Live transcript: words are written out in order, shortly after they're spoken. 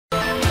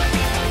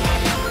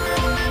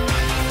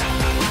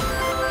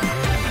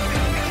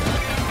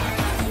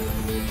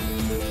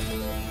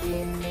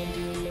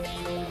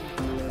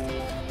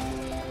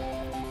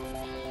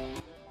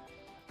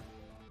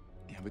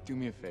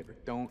favor.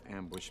 Don't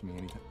ambush me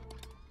anything.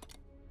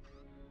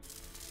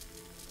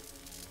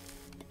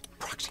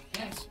 Proxy.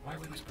 Yes, why are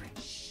we whispering?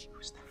 Shh,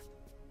 who's that?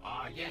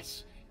 Ah,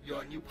 yes.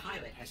 Your new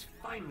pilot has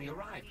finally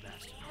arrived,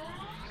 Master.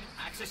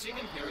 Accessing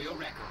Imperial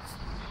records.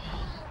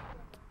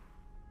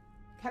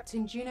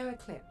 Captain Juno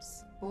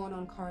Eclipse, born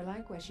on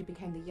Corellag, where she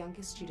became the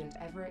youngest student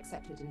ever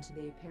accepted into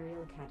the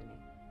Imperial Academy.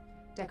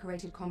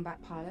 Decorated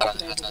combat pilot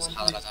with over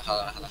 100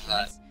 combat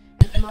missions,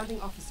 and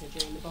commanding officer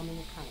during the bombing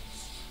of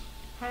Callus.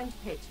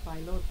 Handpicked by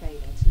Lord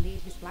Vader to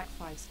lead his Black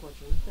 5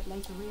 squadron, but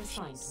later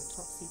reassigned to a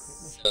top-secret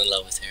mission. So in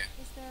love with her.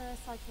 Is there a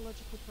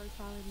psychological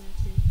profile in there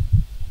too?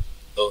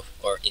 Oh,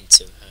 or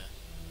into her.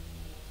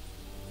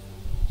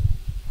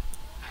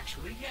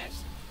 Actually,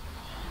 yes.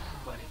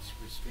 But it's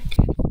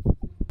restricted.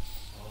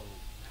 Oh,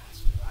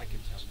 Master, I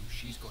can tell you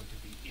she's going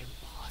to be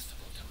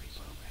impossible to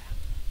reprogram.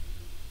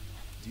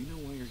 Do you know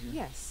why you're here?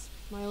 Yes.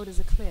 My orders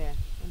are clear,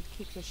 and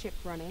keep your ship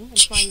running and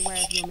fly you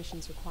wherever your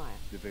missions require.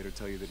 Did Vader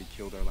tell you that he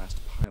killed our last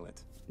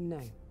pilot?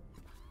 No.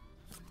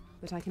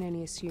 But I can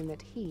only assume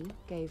that he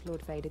gave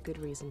Lord Vader good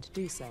reason to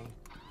do so.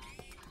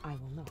 I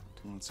will not.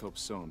 Well, let's hope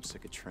so. I'm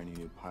sick of training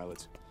new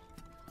pilots.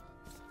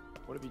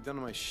 What have you done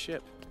to my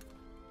ship?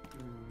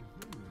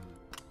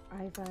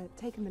 I've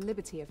taken the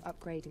liberty of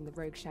upgrading the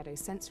Rogue Shadow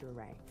sensor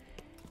array.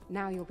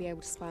 Now you'll be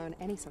able to spy on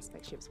any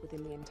suspect ships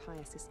within the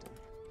entire system.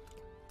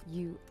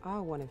 You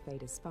are one of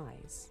Vader's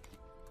spies.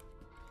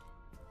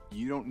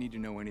 You don't need to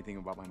know anything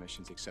about my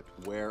missions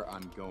except where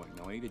I'm going.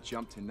 Now I need to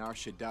jump to Nar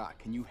Shaddaa.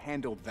 Can you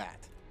handle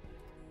that?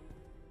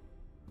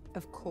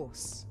 Of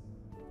course.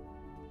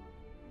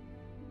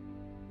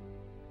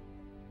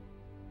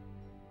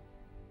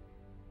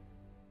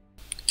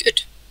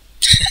 Good.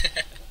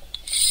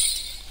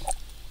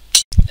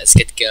 Let's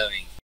get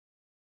going.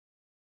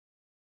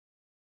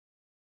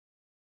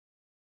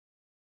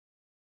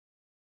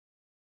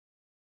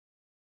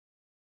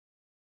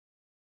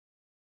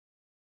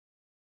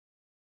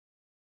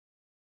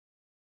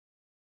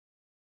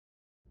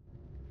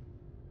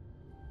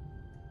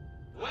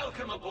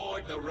 Welcome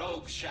aboard the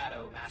Rogue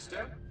Shadow,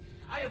 Master.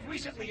 I have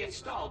recently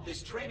installed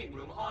this training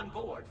room on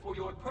board for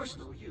your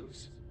personal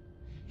use.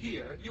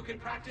 Here, you can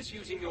practice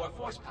using your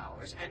force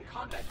powers and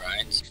combat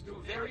techniques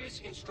through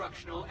various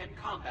instructional and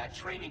combat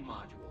training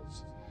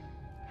modules.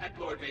 At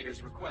Lord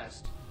Vader's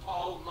request,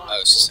 all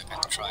modules are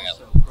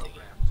also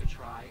programmed to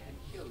try and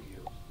kill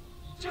you.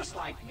 Just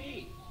like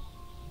me.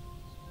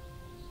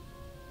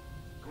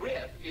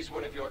 Grip is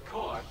one of your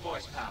core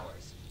force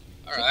powers.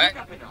 Alright. To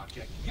pick up an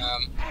object,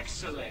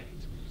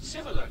 excellent!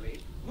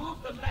 Similarly,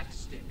 move the left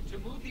stick to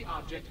move the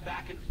object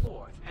back and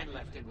forth and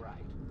left and right.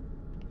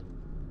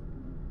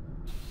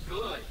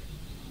 Good.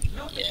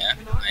 Note that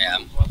you cannot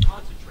move while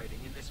concentrating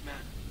in this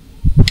manner.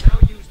 Now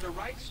use the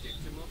right stick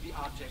to move the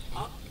object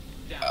up,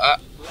 down,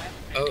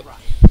 left, and right.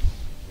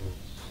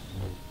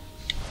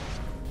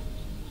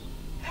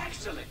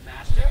 Excellent,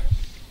 Master!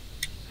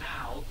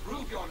 Now,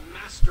 prove your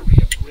mastery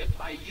of grip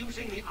by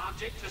using the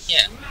object to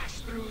smash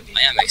through the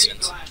glass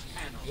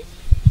panel.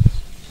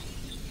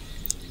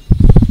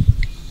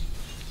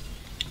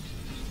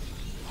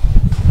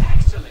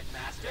 Excellent,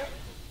 Master!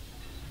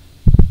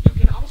 You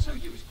can also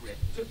use grip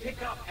to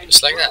pick up and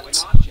throw an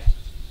object.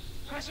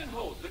 Press and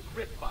hold the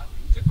grip button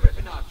to grip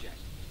an object.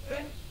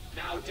 Then,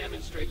 now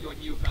demonstrate your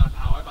newfound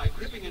power by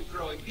gripping and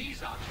throwing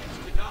these objects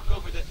to knock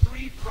over the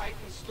 3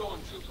 frightened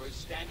stormtroopers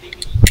standing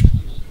in front of you.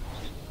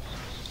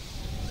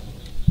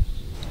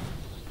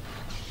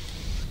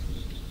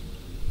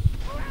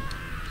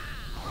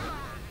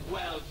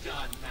 Well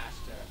done,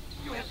 Master.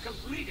 You have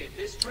completed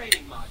this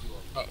training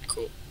module. Oh,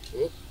 cool.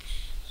 Whoop.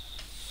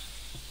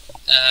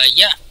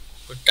 Yeah,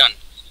 we're done.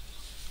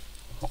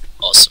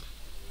 Awesome.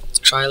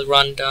 Trial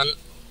run done.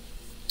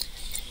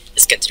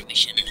 Let's get to the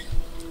mission.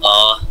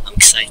 Oh, I'm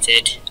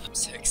excited. I'm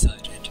so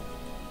excited.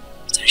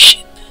 It's our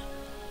ship.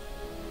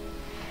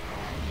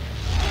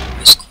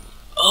 It's cool.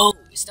 Oh,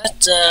 is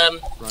that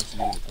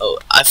oh,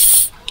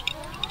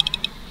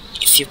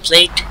 if you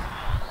played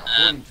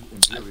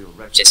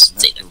just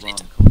say that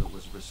later.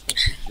 Was a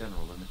respected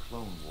general in the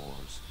Clone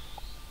Wars.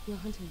 You're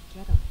hunting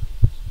Jedi.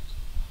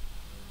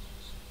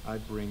 I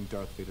bring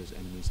Darth Vader's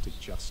enemies to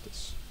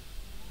justice.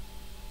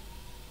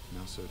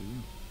 Now so do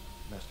you.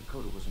 Master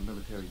Koda was a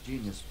military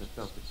genius but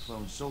felt that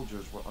clone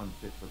soldiers were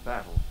unfit for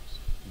battle.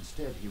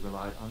 Instead, he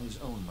relied on his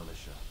own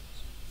militia.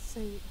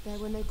 So there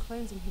were no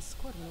clones in his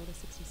squad when Order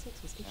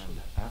 66 was issued?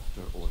 And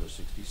after Order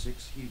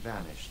 66, he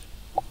vanished.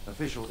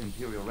 Official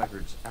Imperial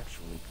records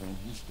actually claim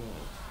he's dead.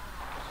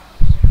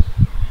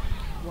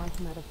 Why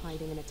come out of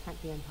hiding and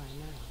attack the Empire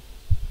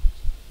now?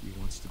 He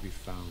wants to be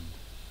found.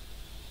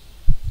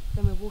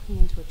 Then we're walking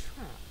into a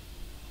trap.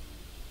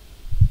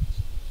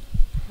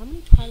 How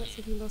many pilots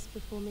have you lost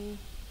before me?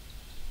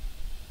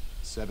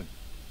 7.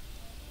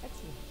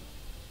 Excellent.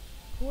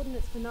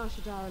 Coordinates for Nar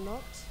Shaddaa are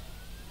locked.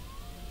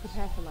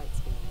 Prepare for light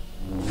speed.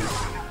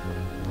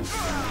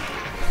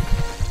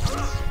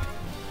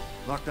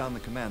 Lock down the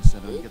command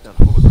center and get that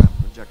hologram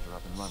projector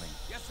up and running.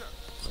 Yes, sir.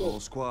 All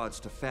squads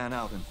to fan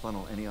out and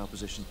funnel any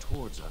opposition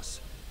towards us.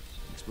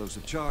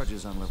 Explosive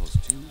charges on levels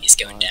 2, He's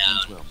going 5, down.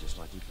 and 12, just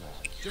like we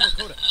planned. General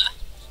Coda.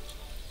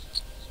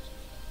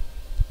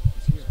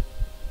 He's here.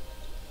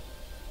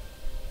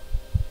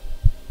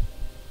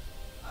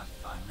 I've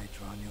finally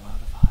drawn you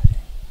out of hiding.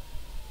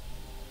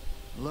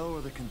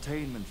 Lower the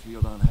containment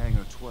field on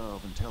Hangar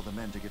 12 and tell the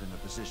men to get into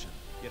position.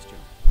 Yes,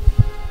 General.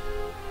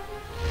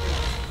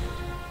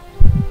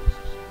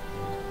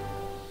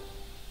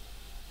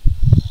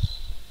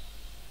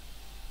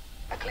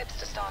 Eclipse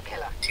to Star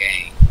Killer.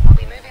 Okay. I'll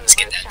be moving Let's the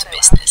get Rogue down to Shadow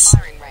business. out of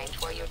firing range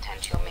while you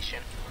attend to your mission.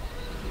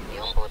 The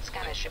onboard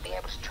scanners should be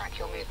able to track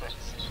your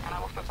movements, and I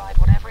will provide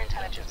whatever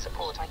intelligence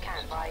support I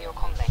can via your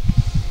comlink.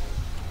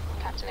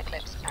 Captain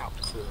Eclipse out.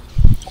 Cool.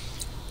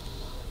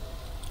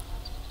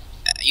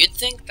 You'd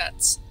think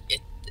that's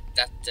it.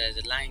 That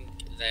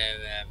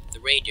the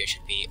radio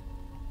should be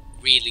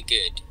really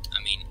good.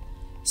 I mean,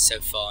 so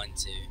far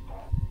into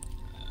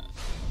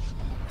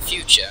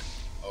future,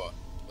 or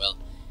well,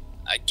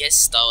 I guess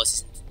Star Wars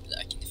isn't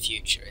like in the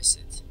future, is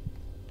it?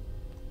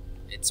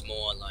 It's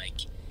more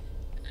like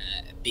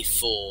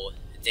before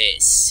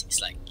this. It's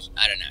like,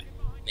 I don't know,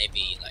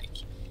 maybe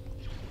like,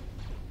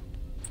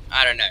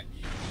 I don't know.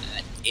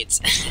 It's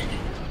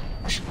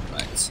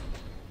right.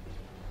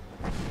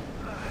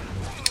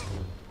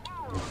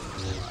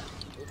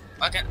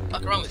 I can't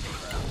fuck around with it.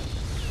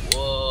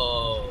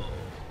 Whoa.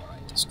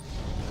 Alright, that's cool.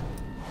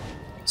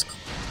 That's cool.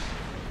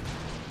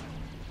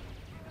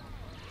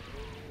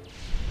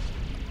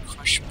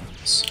 Crush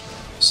points.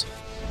 Awesome.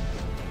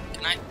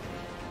 Can I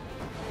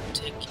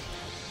take...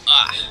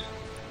 Ah!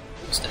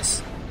 What's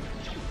this?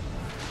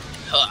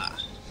 Ah!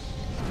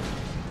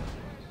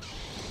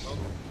 Oh.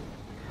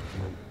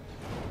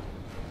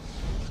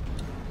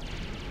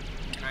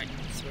 Can I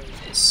throw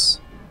this?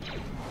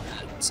 And...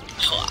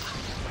 Ah!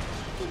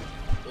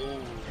 Oh,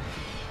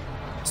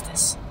 what's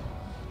this?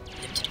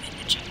 Limited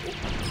energy.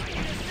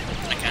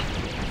 I can.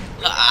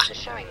 Ah!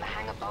 Just showing the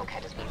hangar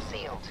bulkhead has been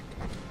sealed.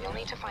 You'll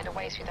need to find a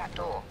way through that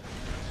door.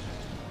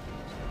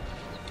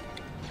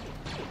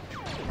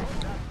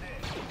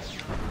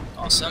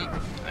 Awesome.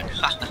 And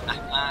ha ha ha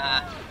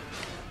ha.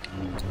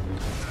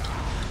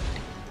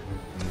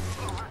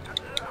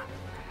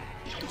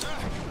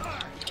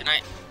 Can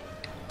I?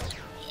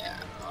 Yeah,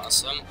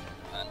 awesome.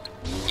 And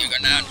you go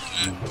down.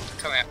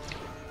 Come here.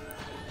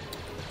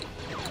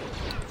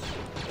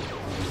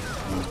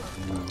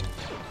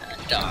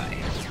 Die.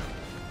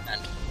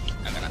 And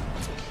I'm gonna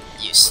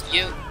use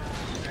you.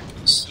 I'm gonna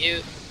use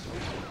you.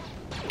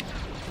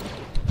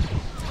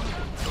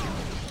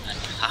 And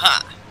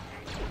haha.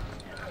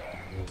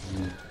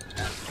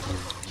 And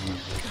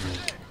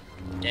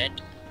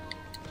dead.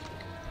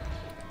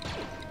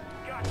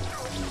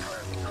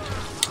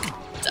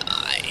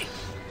 Die.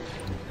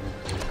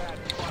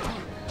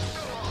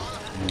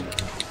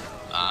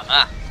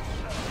 Aha.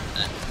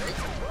 And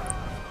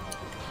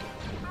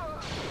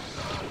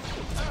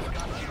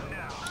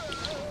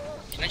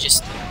can I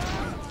just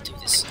do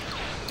this?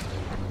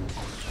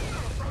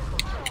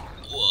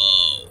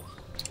 Whoa.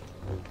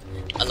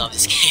 I love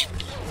this game.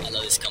 I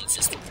love this combat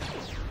system.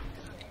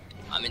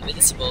 I'm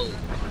invincible.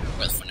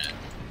 Well, for now.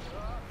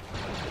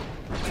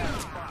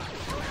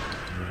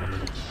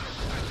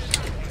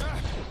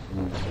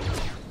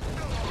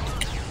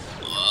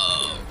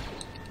 Whoa.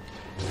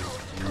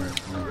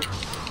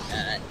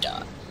 And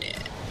dead.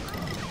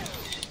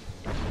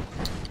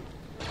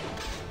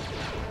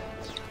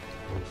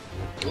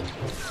 Whoop.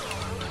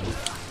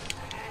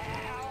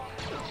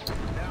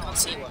 Can't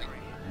see why.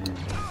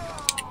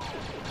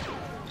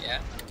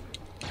 Yeah.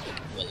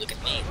 Well, look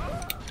at me.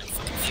 I'm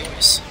fucking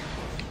furious.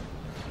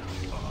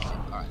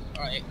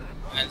 Alright.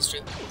 And it's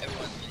true.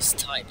 Everyone is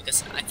tied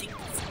because I think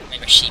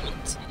maybe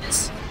achievement in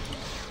this. Or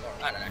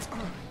I don't know.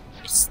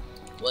 It's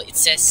well, it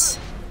says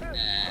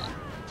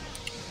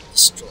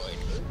destroyed.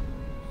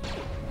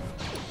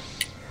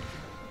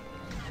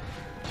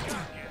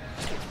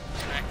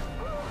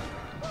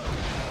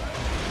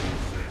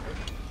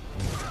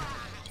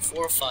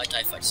 4 or 5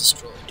 TIE fighters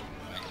destroyed.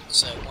 Right,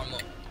 so one more.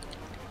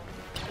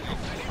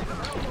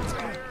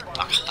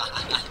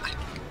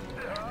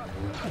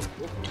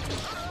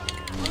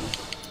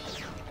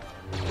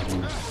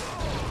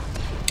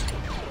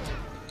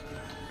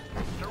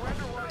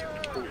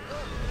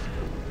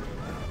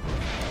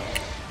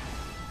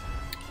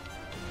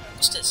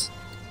 What's this?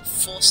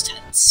 Force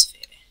talent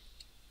sphere.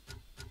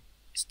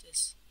 What's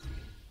this? Oh,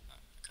 I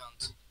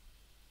can't.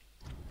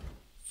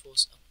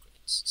 Force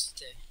upgrades. Is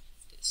there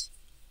this?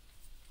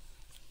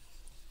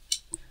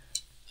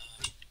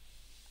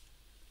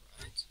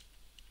 Right.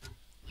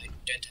 I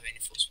don't have any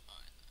force.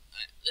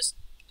 Alright, let's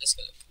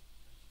go look.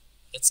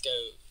 Let's go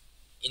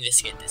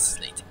investigate this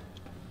later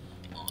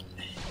on.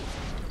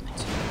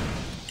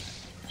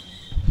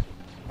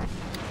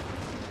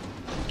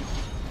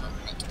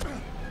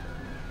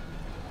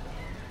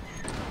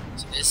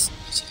 So this to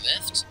the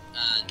left,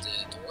 and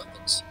the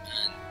weapons,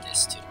 and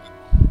this to the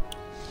right. You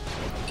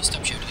can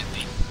stop shooting at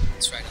me.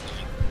 It's right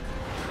annoying.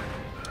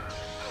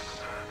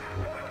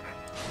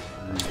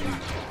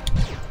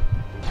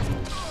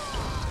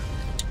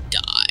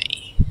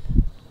 Die.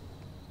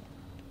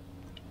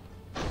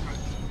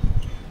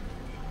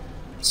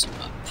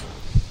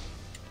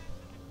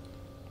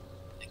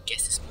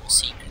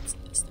 secrets in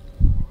this then.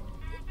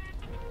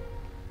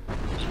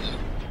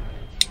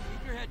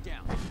 Keep your head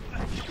down.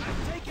 I'm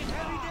taking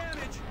heavy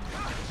damage.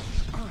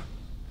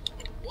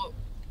 Whoa.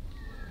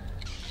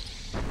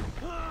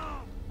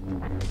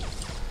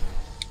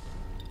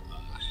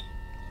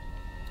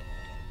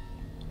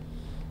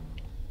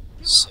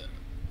 So,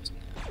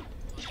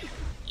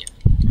 yeah.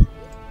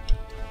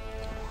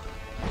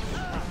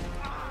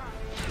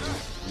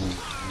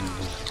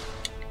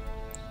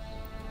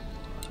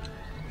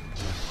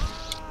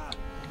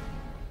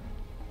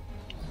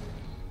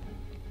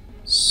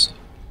 So,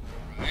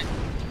 right now,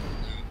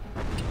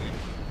 okay,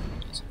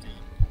 that's okay.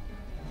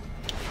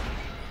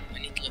 I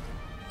need to look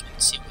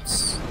and see what's.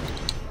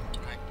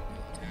 Can I?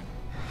 Okay.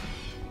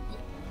 Oh,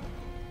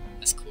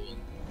 that's cool.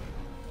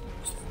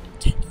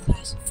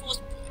 10,000 force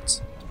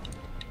points.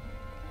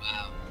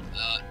 Wow.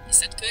 Is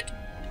that good?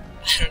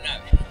 I don't know.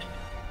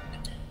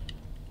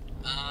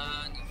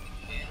 Nothing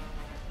here.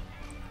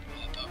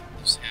 Oh,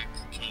 this hack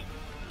came.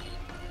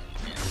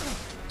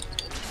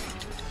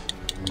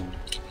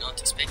 Did not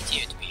expect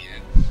you to be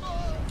here.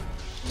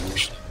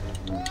 Actually.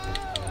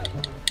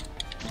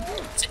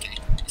 It's okay.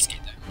 It's okay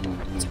though.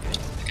 It's okay.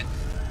 I can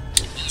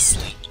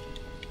easily.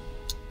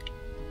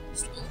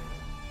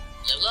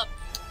 Level up.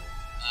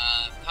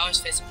 Powers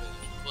facing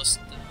plus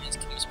the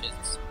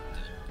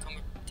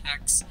combat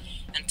attacks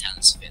and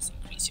talents face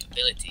increase your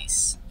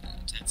abilities.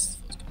 Attacks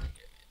force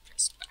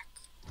press back.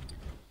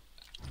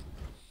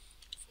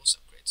 Force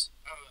upgrades.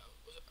 Oh,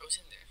 I was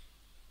in there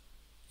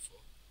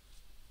before.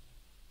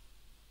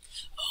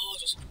 Oh,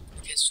 it was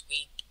because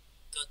we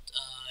got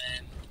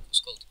what's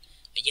it called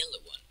a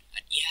yellow one.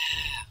 And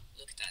yeah,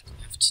 look at that.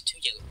 We have two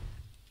yellow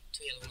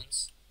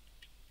ones.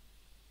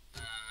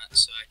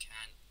 So I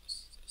can.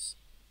 What's this?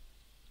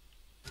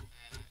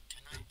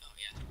 Can I? Oh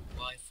yeah.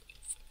 Y for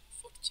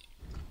 42.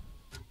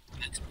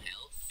 Maximum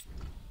health.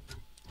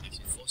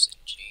 Maximum force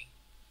energy.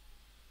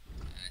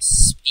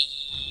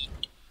 Speed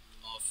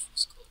of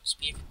what's it called?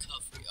 Speed of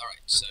recovery.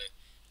 Alright, so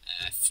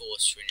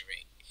force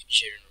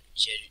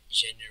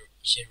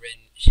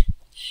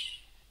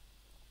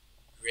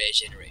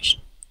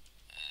regeneration.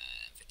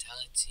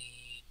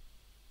 Vitality.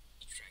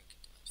 Strength.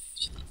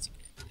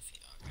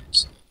 Alright,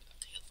 so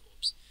health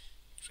orbs.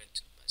 Strength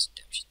to mass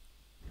damage.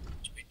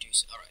 To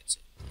reduce. Alright, so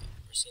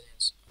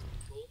resilience.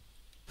 Cool.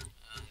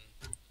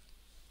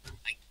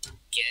 I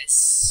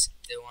guess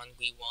the one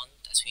we want,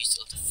 as we used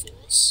a lot of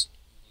force,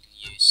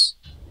 we'll use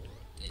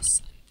this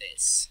and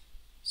this.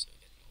 So we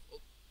get more.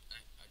 Oh,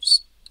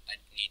 I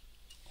need.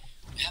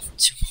 We have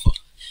two more.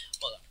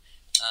 Hold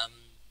on.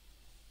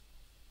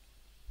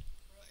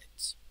 Right.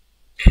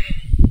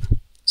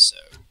 So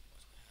what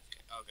do we have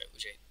here? Okay,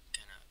 which I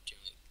kind of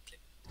generally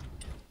click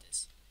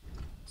this.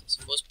 So it's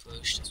force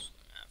push. This one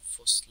we have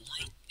force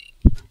lightning.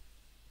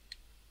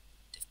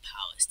 The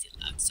power is still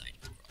outside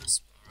your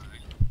grasp.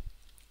 Alright.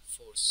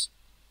 Force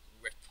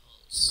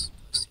repulse.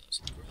 Power still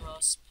outside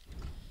grasp.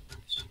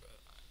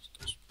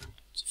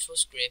 So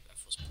force grip and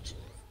force push.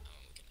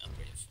 We can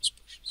upgrade the force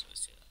push. So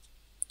let's do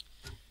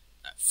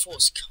that.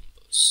 Force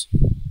combos.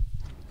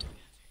 What do we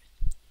have here?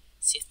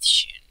 Sith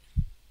Shin.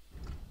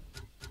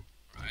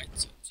 Alright,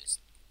 so just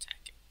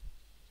attack him.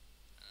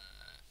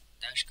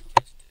 Dash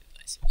combat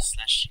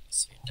slashing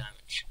sphere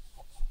damage.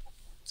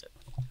 So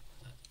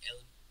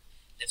L,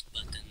 left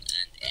button,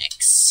 and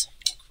X.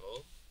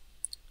 Cool.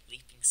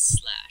 Leaping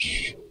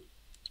slash.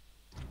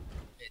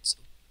 It's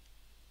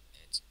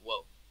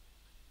whoa.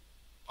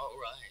 Oh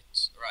right.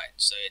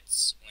 So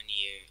it's when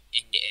you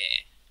in the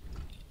air.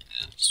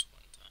 Just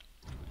one time.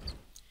 Right.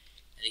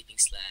 A leaping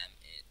slam.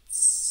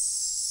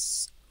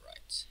 It's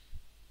right.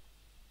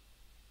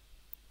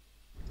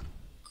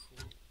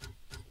 Cool.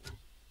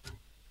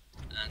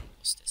 And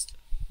what's this then?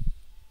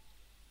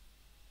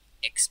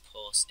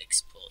 Expose.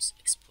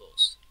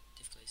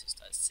 Difficulty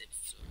style save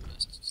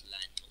flows to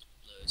land multiple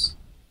blows.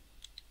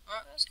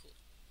 Alright, that's cool.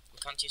 We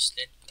can't use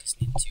slit because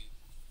we need 2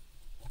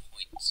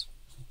 points.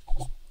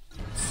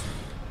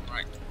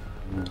 Right.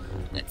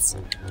 Let's.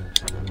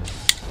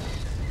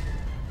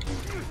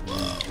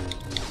 Whoa.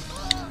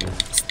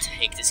 Let's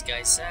take this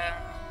guy's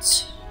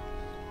out.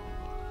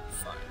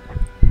 Fine.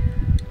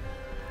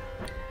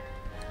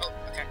 Oh,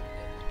 I can't.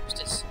 What's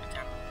this? I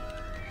can't.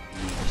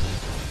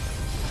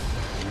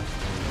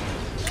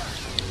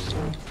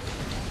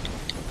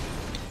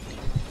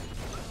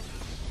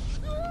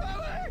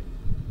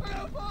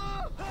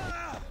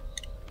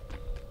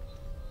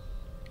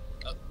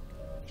 Oh.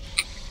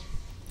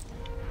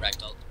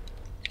 Ragdoll.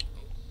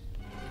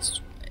 This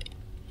way.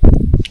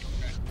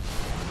 Okay.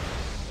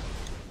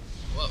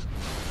 Whoa.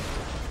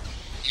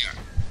 Yeah.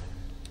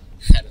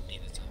 I don't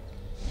need it.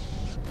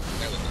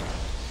 There we go.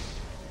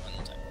 One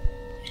more time.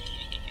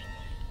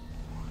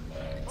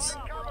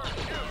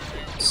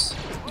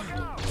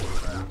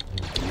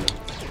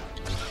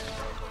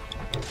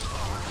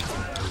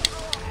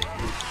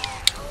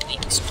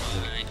 Leap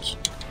strike.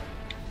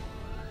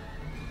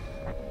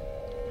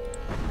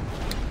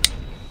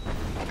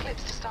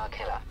 Eclipse to Star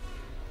Killer.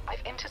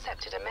 I've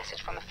intercepted a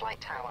message from the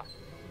flight tower.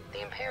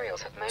 The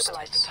Imperials have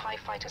mobilized a TIE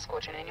fighter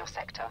squadron in your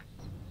sector.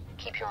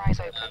 Keep your eyes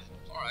open.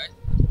 Alright.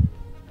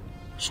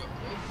 Sure.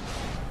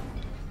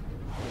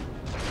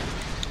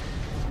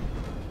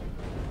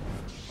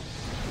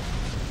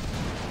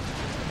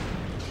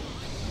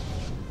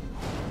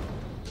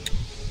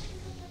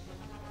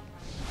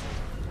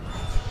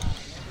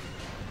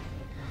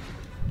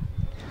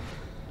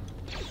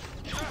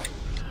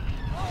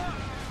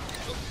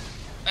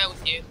 Bear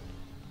with you.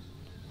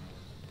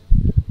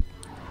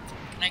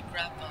 Can I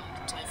grab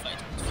a TIE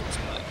fighter with full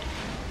spike?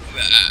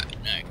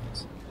 No, it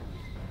goes.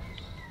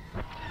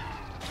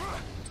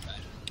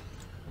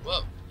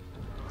 Whoa.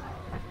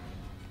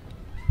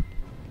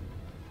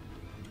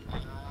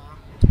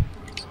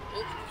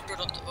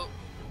 Oh,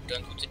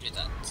 don't want to do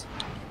that.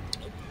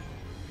 Nope.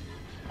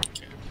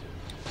 Okay.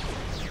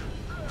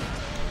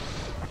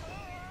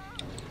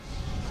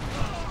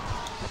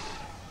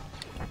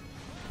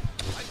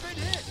 I've been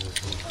hit.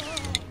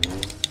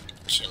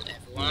 Kill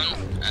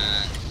everyone,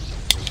 and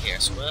here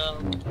as well,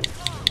 and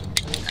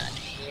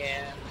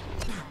here,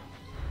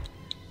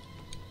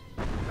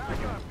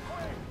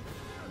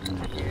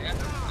 and here, and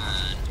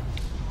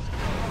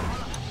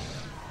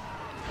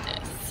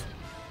death.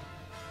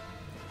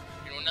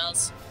 Anyone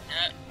else?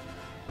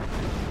 No.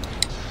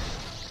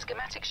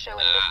 Schematics show a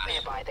lift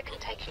nearby that can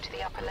take you to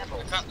the upper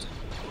levels. I can't.